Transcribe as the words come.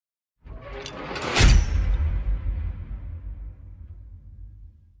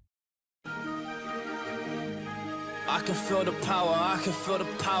I can feel the power, I can feel the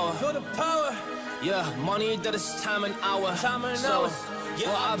power. Feel the power. Yeah, money that is time and hour. Time and hours. Yeah,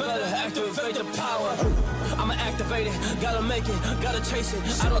 well, I better activate the power. I'ma activate it, gotta make it, gotta chase it.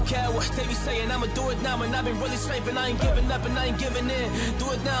 I don't care what they be saying, I'ma do it now. And I've been really slaving, I ain't giving up and I ain't giving in.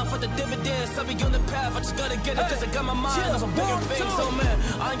 Do it now for the dividends, I'll be on the path, I just gotta get it. Cause I got my mind on some bigger things. So man,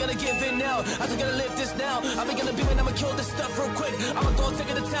 I ain't gonna give in now, I just gotta live this now. I be gonna be when I'ma kill this stuff real quick. I'ma go take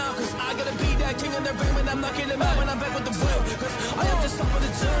it to town, cause I gotta be that king in the ring. When I'm knocking them out, when I'm back with the will. Cause I am just up on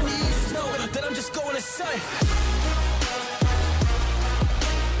the journey, you just know that I'm just going insane.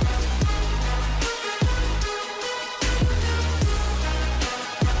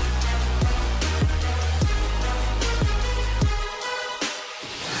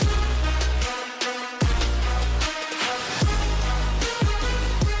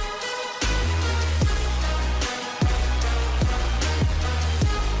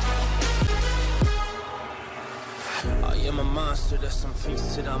 There's some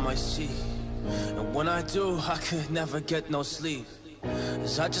things that I might see, and when I do, I could never get no sleep.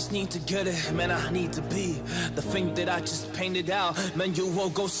 Cause I just need to get it, man, I need to be the thing that I just painted out, man, you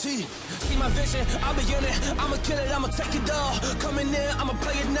won't go see. See my vision, I'll be in it, I'ma kill it, I'ma take it all. Coming in, I'ma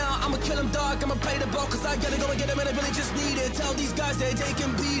play it now, I'ma kill him dog, I'ma play the ball. Cause I gotta go and get him and I really just need it. Tell these guys that they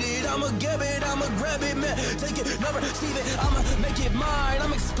can beat it, I'ma give it, I'ma grab it, man. Take it, never receive it, I'ma make it mine.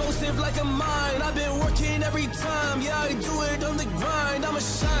 I'm explosive like a mine, I've been working every time. Yeah, I do it on the grind, I'ma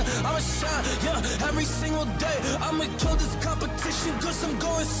shine, yeah, every single day. I'ma kill this competition, cause I'm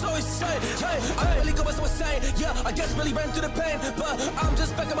going so insane. Hey, I really go by so insane. Yeah, I guess really ran through the pain, but I'm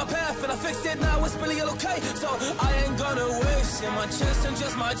just back on my path and I fixed it now. It's really okay. So I ain't gonna waste my chance and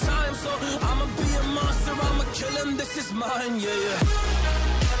just my time. So I'ma be a monster, I'ma kill him. This is mine. Yeah, yeah.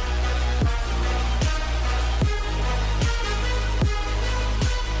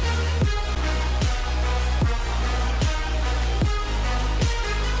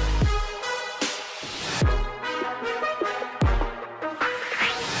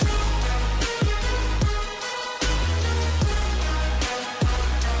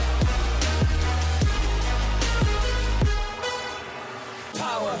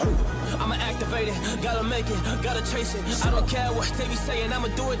 Gotta make it, gotta chase it. I don't care what they be saying, I'ma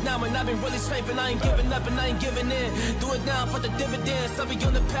do it now. And I've been really slaving, I ain't giving up and I ain't giving in. Do it now for the dividends, I'll be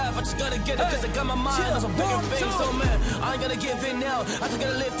on the path, I just gotta get it. Cause I got my mind on some bigger things. So man, I ain't gonna give in now, I just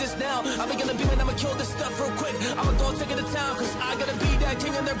gotta live this now. I be gonna be when I'ma kill this stuff real quick. I'ma go take it to town, cause I gotta be that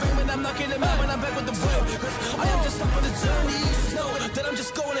king in the ring. When I'm knocking them out, when I'm back with the will. Cause I am just up on the journey, you just know that I'm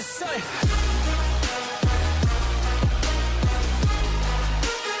just going insane.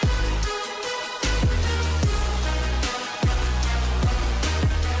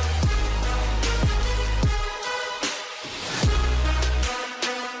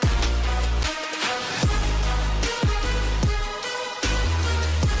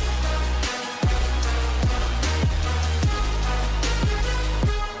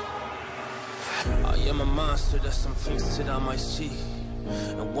 There's some things that I might see,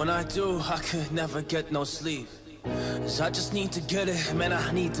 and when I do, I could never get no sleep. Cause I just need to get it, man,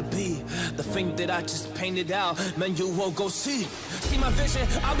 I need to be the thing that I just painted out, man, you won't go see. See my vision,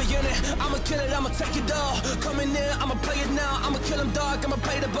 I'll be in it, I'ma kill it, I'ma take it all. Coming in, I'ma play it now, I'ma kill him dog, I'ma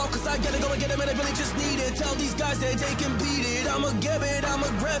play the ball. Cause I gotta go and get him and I really just need it. Tell these guys that they can beat it, I'ma give it, I'ma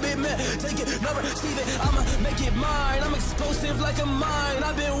grab it, man. Take it, never receive it, I'ma make it mine. I'm explosive like a mine,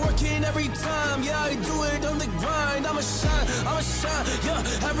 I've been working every time. Yeah, I do it on the grind, I'ma shine,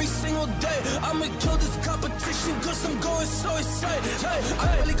 yeah, every single day. I'ma kill this competition, cause I'm going so insane. Hey,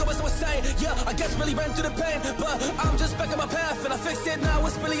 I really go by so insane. Yeah, I guess really ran through the pain, but I'm just back on my path and I fixed it now.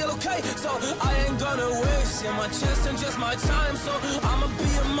 It's really okay. So I ain't gonna waste my chance and just my time. So I'ma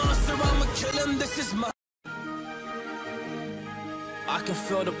be a monster, I'ma kill him. This is my. I can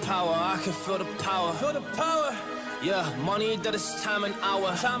feel the power, I can feel the power. Feel the power. Yeah, money that is time and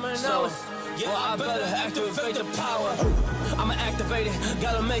hour. Time and hours. Yeah, well, I better activate the power. I'ma activate it,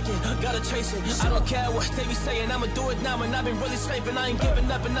 gotta make it, gotta chase it. I don't care what they be saying, I'ma do it now. And I've been really slaving, I ain't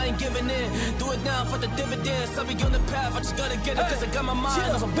giving up and I ain't giving in. Do it now for the dividends, I'll be on the path, I just gotta get it. Cause I got my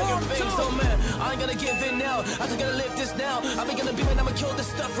mind on some bigger things. So man, I ain't gonna give in now, I just gotta live this now. I be gonna be when I'ma kill this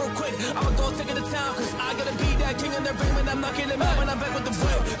stuff real quick. I'ma go take it to town, cause I gotta be that king in the ring. When I'm knocking them out, when I'm back with the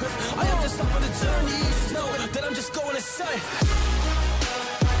will. Cause I am just up on the journey, you just know that I'm just going insane.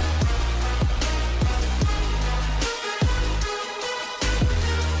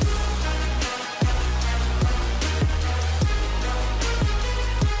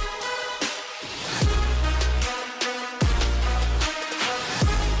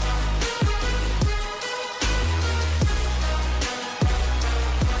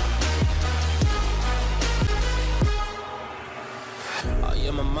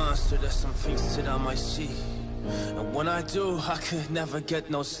 things that I might see, and when I do, I could never get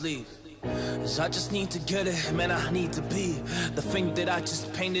no sleep. 'Cause I just need to get it, man, I need to be the thing that I just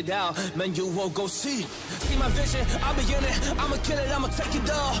painted out, man, you won't go see. See my vision, I'll be in it, I'ma kill it, I'ma take it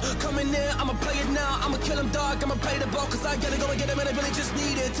all. Coming in, I'ma play it now, I'ma kill him dog, I'ma play the ball, 'cause I gotta go and get it, man, I really just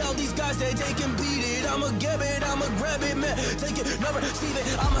need it. Tell these guys that they can beat it, I'ma give it, I'ma grab it, man, take it, never receive it,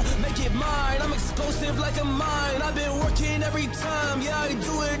 I'ma make it mine. I'm explosive like a mine, I've been working every time, yeah, I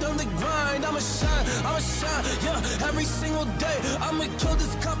do it on the grind. I'ma shine, yeah, every single day. I'ma kill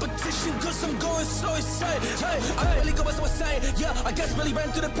this competition, 'cause I'm going so insane. Hey, I really go so insane. Yeah, I guess really ran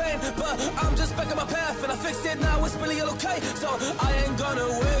through the pain, but I'm just back on my path and I fixed it now. It's really all okay. So I ain't gonna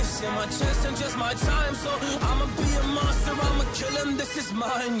waste my chance and just my time. So I'ma be a monster. I'ma kill him. This is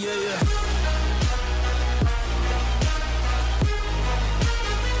mine. Yeah, yeah.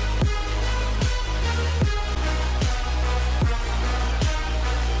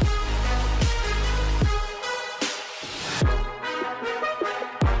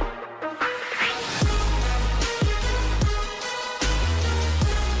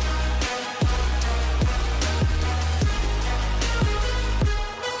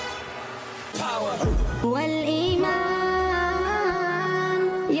 والإيمان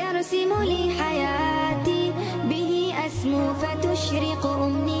يرسم لي حياتي، به أسمو فتشرق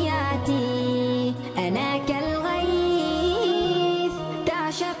أمنياتي. أنا كالغيث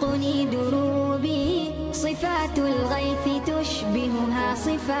تعشقني دروبي، صفات الغيث تشبهها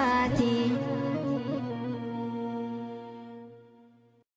صفاتي.